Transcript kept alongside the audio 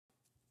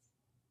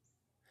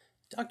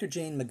Dr.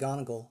 Jane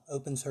McGonigal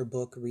opens her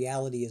book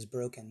Reality is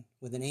Broken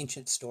with an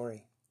ancient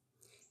story.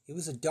 It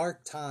was a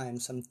dark time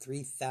some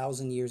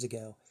 3,000 years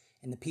ago,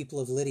 and the people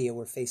of Lydia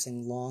were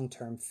facing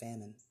long-term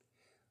famine.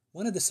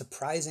 One of the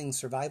surprising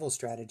survival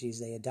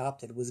strategies they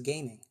adopted was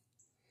gaming.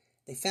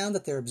 They found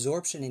that their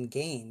absorption in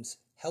games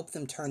helped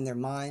them turn their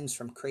minds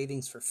from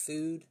cravings for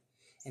food,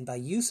 and by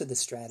use of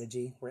this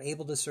strategy were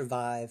able to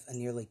survive a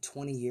nearly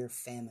 20-year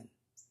famine.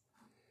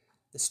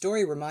 The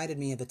story reminded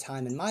me of a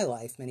time in my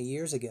life many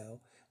years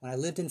ago when I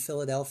lived in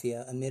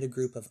Philadelphia amid a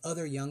group of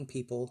other young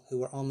people who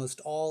were almost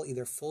all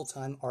either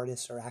full-time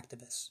artists or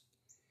activists.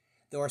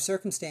 Though our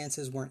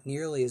circumstances weren't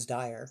nearly as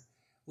dire,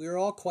 we were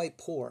all quite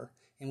poor,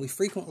 and we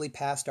frequently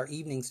passed our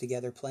evenings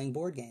together playing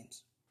board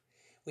games.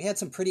 We had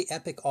some pretty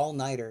epic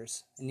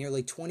all-nighters, and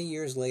nearly 20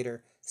 years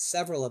later,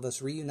 several of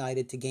us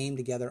reunited to game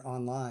together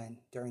online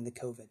during the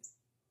COVID.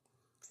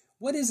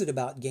 What is it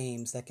about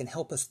games that can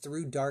help us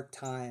through dark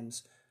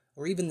times,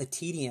 or even the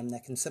tedium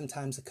that can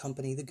sometimes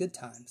accompany the good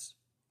times?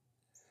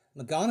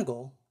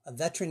 McGonigal, a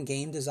veteran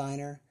game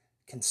designer,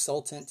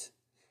 consultant,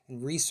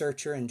 and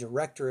researcher and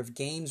director of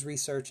games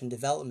research and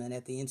development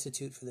at the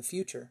Institute for the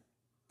Future,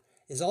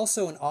 is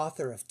also an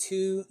author of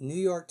 2 New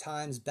York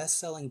Times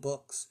best-selling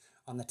books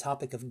on the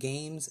topic of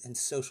games and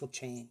social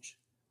change.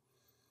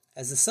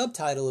 As the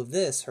subtitle of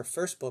this, her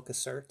first book,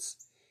 asserts,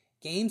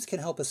 games can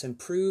help us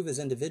improve as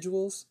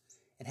individuals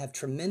and have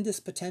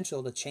tremendous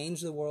potential to change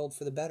the world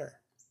for the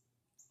better.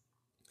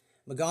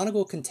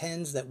 McGonigal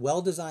contends that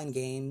well-designed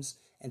games,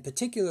 and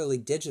particularly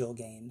digital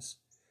games,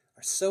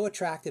 are so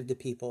attractive to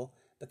people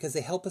because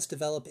they help us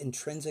develop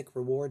intrinsic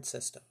reward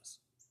systems.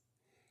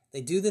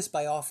 They do this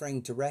by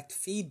offering direct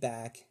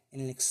feedback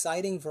in an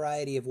exciting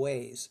variety of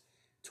ways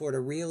toward a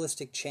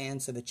realistic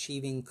chance of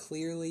achieving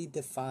clearly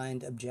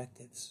defined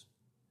objectives.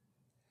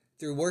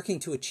 Through working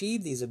to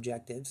achieve these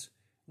objectives,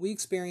 we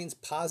experience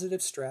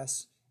positive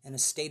stress and a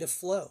state of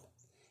flow,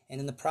 and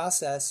in the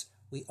process,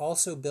 we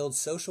also build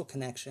social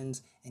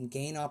connections and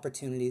gain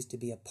opportunities to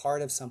be a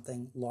part of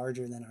something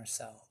larger than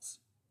ourselves.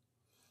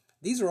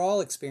 These are all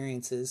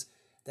experiences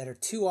that are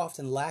too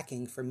often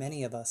lacking for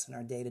many of us in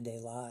our day-to-day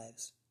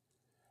lives.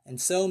 And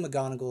so,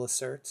 McGonigal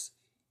asserts,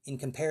 in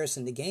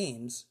comparison to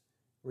games,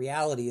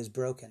 reality is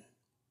broken,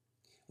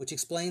 which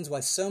explains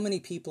why so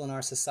many people in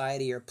our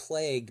society are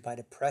plagued by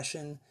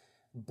depression,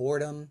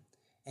 boredom,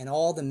 and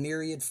all the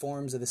myriad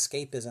forms of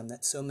escapism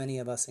that so many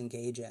of us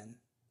engage in.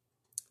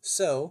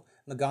 So,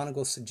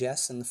 McGonigal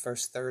suggests in the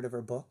first third of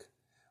her book,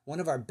 one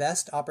of our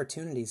best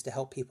opportunities to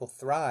help people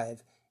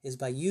thrive is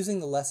by using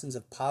the lessons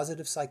of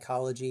positive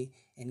psychology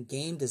and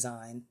game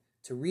design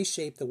to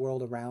reshape the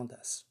world around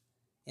us.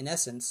 In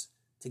essence,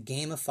 to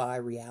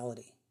gamify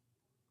reality.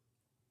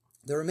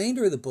 The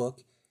remainder of the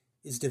book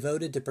is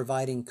devoted to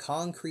providing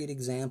concrete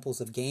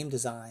examples of game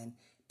design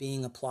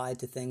being applied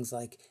to things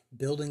like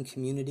building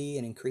community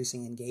and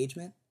increasing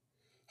engagement,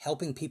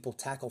 helping people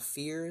tackle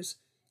fears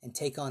and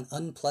take on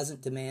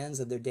unpleasant demands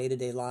of their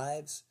day-to-day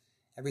lives,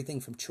 everything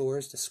from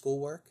chores to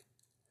schoolwork,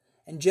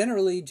 and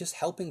generally just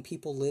helping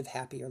people live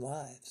happier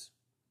lives.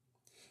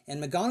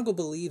 And McGonigal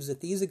believes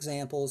that these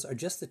examples are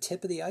just the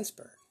tip of the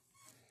iceberg.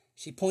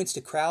 She points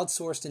to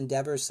crowdsourced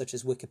endeavors such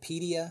as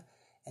Wikipedia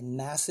and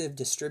massive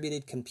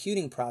distributed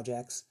computing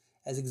projects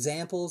as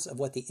examples of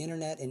what the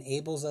internet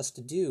enables us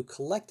to do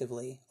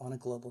collectively on a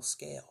global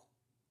scale.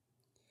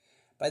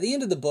 By the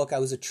end of the book, I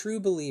was a true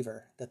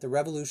believer that the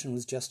revolution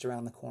was just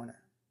around the corner.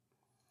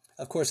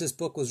 Of course, this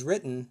book was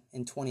written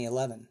in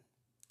 2011.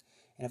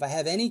 And if I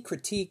have any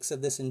critiques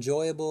of this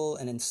enjoyable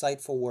and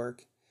insightful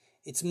work,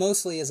 it's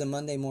mostly as a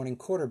Monday morning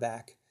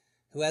quarterback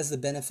who has the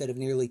benefit of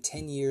nearly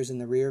 10 years in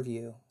the rear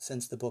view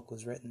since the book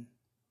was written.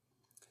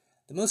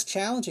 The most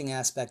challenging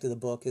aspect of the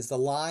book is the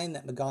line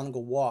that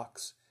McGonigal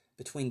walks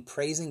between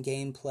praising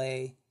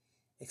gameplay,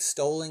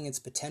 extolling its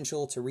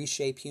potential to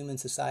reshape human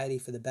society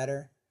for the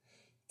better,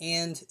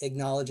 and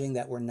acknowledging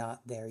that we're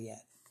not there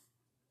yet.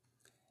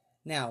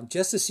 Now,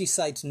 just as she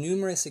cites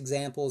numerous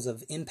examples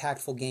of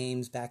impactful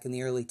games back in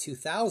the early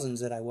 2000s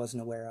that I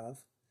wasn't aware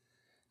of,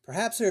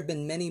 perhaps there have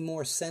been many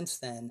more since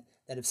then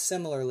that have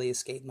similarly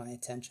escaped my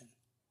attention.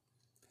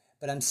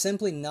 But I'm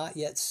simply not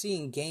yet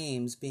seeing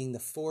games being the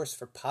force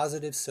for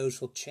positive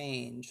social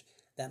change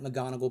that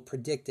McGonigal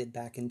predicted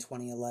back in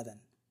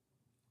 2011.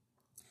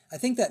 I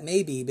think that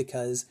may be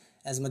because,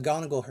 as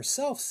McGonigal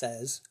herself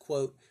says,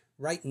 quote,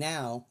 right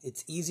now,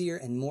 it's easier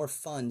and more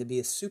fun to be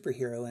a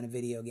superhero in a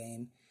video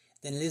game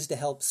than it is to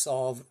help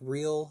solve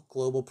real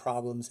global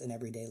problems in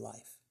everyday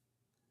life.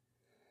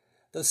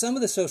 Though some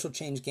of the social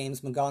change games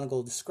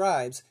McGonigal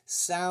describes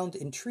sound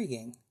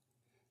intriguing,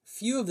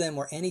 few of them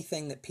were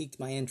anything that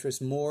piqued my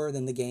interest more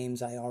than the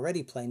games I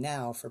already play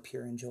now for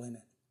pure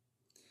enjoyment.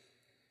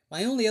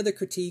 My only other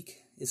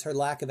critique is her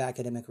lack of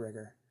academic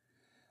rigor.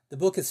 The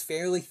book is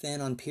fairly thin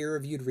on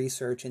peer-reviewed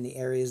research in the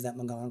areas that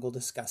McGonigal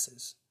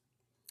discusses.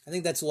 I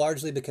think that's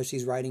largely because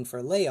she's writing for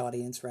a lay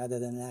audience rather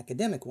than an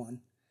academic one,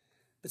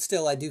 but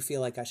still I do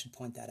feel like I should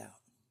point that out.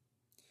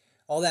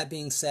 All that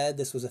being said,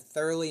 this was a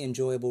thoroughly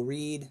enjoyable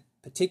read,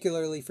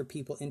 particularly for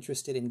people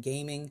interested in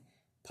gaming,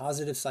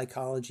 positive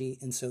psychology,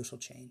 and social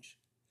change.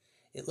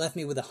 It left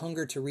me with a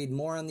hunger to read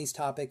more on these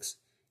topics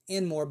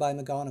and more by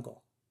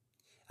McGonagall.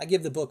 I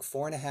give the book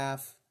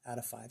 4.5 out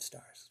of 5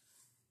 stars.